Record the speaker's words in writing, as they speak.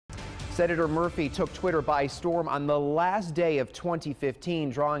Senator Murphy took Twitter by storm on the last day of 2015,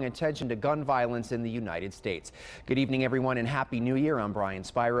 drawing attention to gun violence in the United States. Good evening, everyone, and Happy New Year. I'm Brian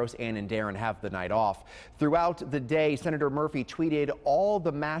Spiros. Ann and Darren have the night off. Throughout the day, Senator Murphy tweeted all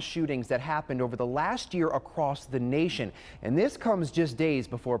the mass shootings that happened over the last year across the nation. And this comes just days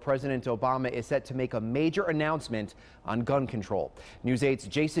before President Obama is set to make a major announcement on gun control. News 8's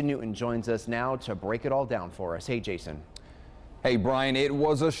Jason Newton joins us now to break it all down for us. Hey, Jason. Hey, Brian, it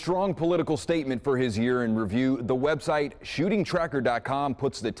was a strong political statement for his year in review. The website shootingtracker.com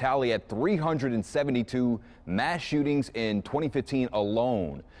puts the tally at 372 mass shootings in 2015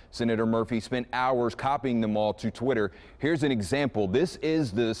 alone. Senator Murphy spent hours copying them all to Twitter. Here's an example. This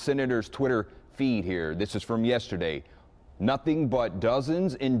is the senator's Twitter feed here. This is from yesterday. Nothing but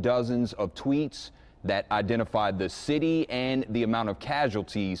dozens and dozens of tweets that identified the city and the amount of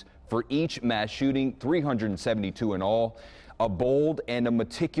casualties for each mass shooting, 372 in all. A bold and a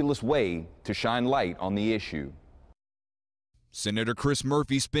meticulous way to shine light on the issue. Senator Chris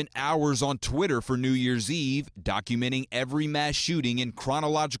Murphy spent hours on Twitter for New Year's Eve documenting every mass shooting in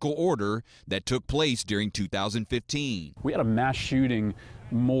chronological order that took place during 2015. We had a mass shooting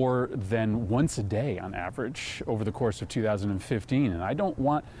more than once a day on average over the course of 2015, and I don't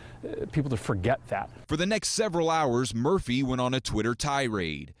want people to forget that. For the next several hours, Murphy went on a Twitter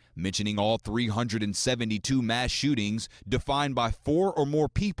tirade, mentioning all 372 mass shootings defined by 4 or more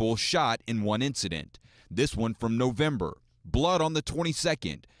people shot in one incident. This one from November. Blood on the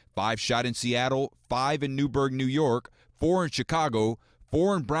 22nd, 5 shot in Seattle, 5 in Newburgh, New York, 4 in Chicago,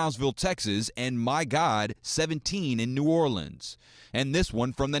 4 in Brownsville, Texas, and my God, 17 in New Orleans. And this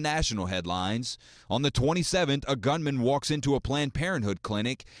one from the national headlines. On the 27th, a gunman walks into a Planned Parenthood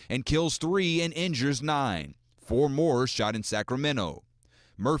clinic and kills 3 and injures 9. 4 more shot in Sacramento.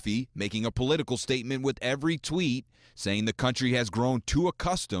 Murphy making a political statement with every tweet, saying the country has grown too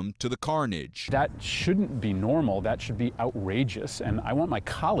accustomed to the carnage. That shouldn't be normal. That should be outrageous. And I want my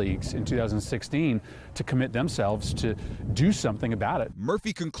colleagues in 2016 to commit themselves to do something about it.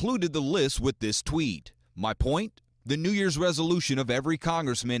 Murphy concluded the list with this tweet. My point? The New Year's resolution of every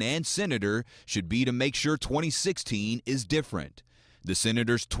congressman and senator should be to make sure 2016 is different. The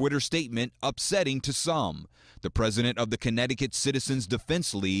senator's Twitter statement upsetting to some. The president of the Connecticut Citizens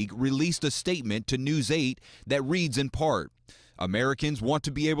Defense League released a statement to News 8 that reads in part, Americans want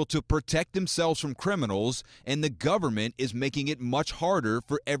to be able to protect themselves from criminals, and the government is making it much harder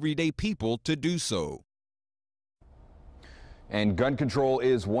for everyday people to do so. And gun control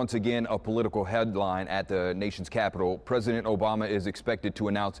is once again a political headline at the nation's capital. President Obama is expected to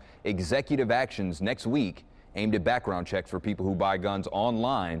announce executive actions next week aimed at background checks for people who buy guns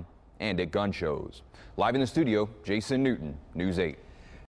online and at gun shows. Live in the studio, Jason Newton, News 8.